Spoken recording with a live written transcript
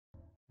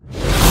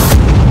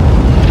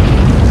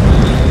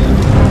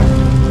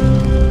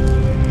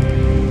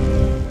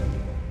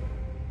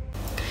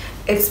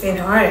It's been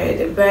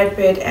hard. Brad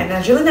Pitt and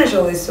Angelina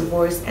Jolie's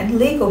divorce and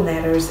legal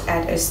matters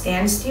at a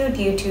standstill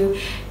due to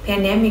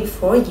pandemic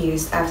 4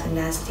 years after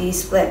nasty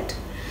split.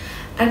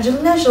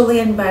 Angelina Jolie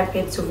and Brad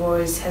Pitt's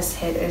divorce has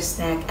hit a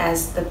snag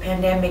as the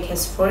pandemic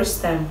has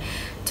forced them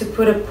to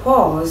put a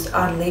pause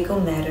on legal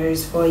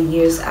matters for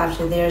years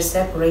after their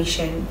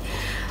separation.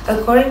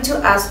 According to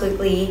Us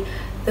Weekly,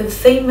 the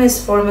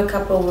famous former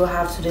couple will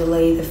have to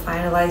delay the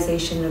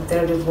finalization of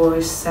their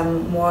divorce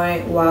some more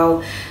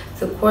while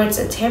the courts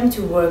attempt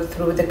to work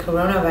through the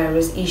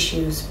coronavirus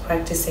issues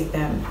practicing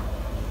them.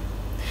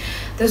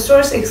 The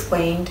source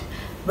explained,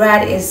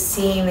 Brad is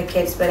seeing the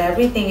kids, but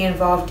everything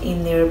involved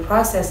in their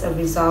process of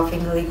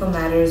resolving legal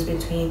matters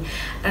between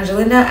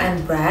Angelina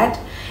and Brad,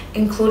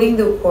 including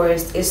the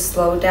courts, is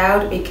slowed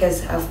down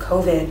because of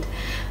COVID.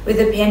 With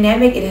the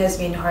pandemic, it has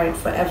been hard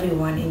for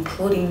everyone,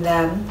 including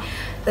them.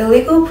 The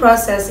legal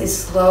process is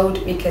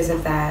slowed because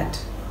of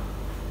that.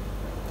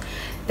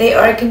 They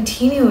are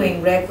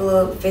continuing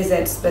regular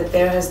visits, but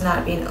there has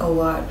not been a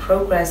lot of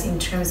progress in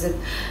terms of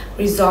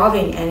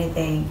resolving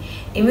anything.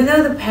 Even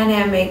though the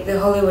pandemic, the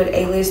Hollywood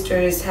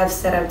A-listers have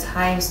set up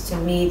times to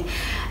meet,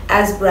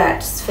 as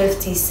Brad,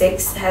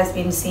 56, has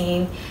been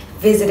seen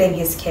visiting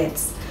his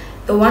kids.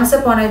 The once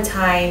upon a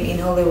time in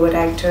Hollywood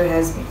actor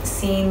has been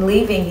seen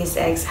leaving his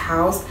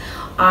ex-house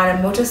on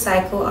a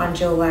motorcycle on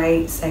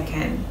July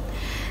 2nd.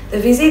 The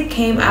visit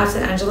came after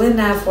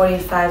Angelina,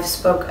 45,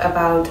 spoke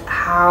about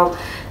how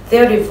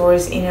their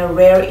divorce in a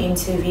rare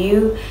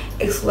interview,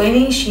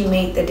 explaining she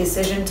made the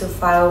decision to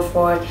file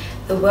for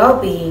the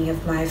well-being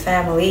of my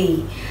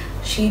family.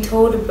 She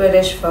told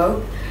British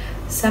Vogue,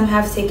 some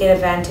have taken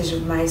advantage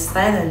of my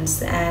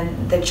silence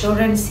and the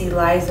children see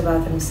lies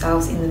about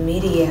themselves in the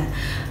media,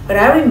 but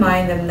I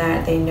remind them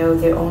that they know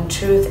their own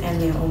truth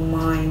and their own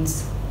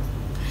minds.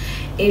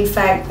 In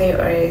fact, they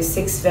are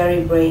six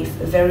very brave,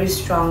 very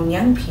strong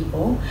young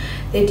people.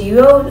 The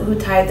duo who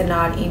tied the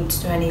knot in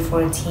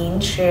 2014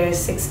 shares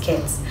 6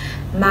 kids: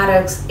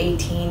 Maddox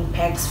 18,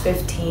 Pex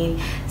 15,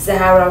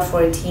 Zahara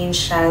 14,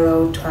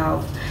 Shiloh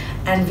 12,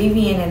 and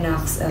Vivian and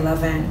Knox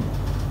 11.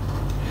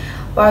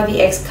 While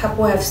the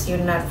ex-couple have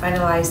still not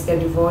finalized their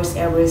divorce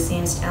ever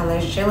since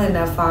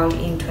Angelina filed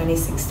in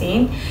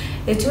 2016,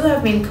 the two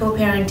have been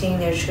co-parenting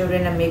their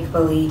children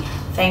amicably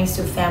thanks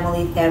to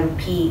family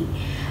therapy.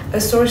 A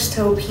source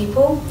told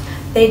People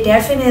they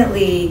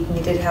definitely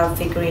needed help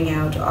figuring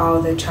out all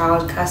the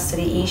child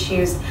custody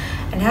issues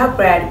and how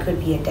Brad could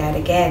be a dad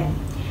again.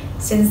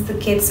 Since the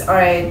kids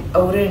are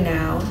older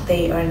now,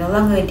 they are no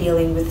longer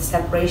dealing with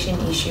separation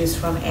issues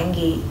from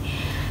Angie.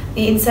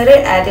 The insider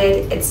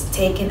added it's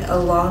taken a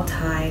long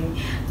time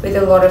with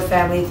a lot of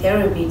family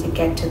therapy to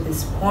get to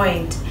this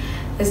point,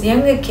 as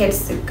younger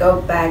kids to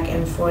go back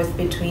and forth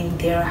between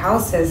their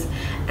houses,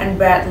 and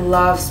Brad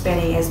loves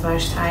spending as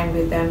much time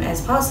with them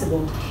as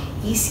possible.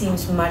 He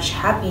seems much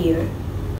happier.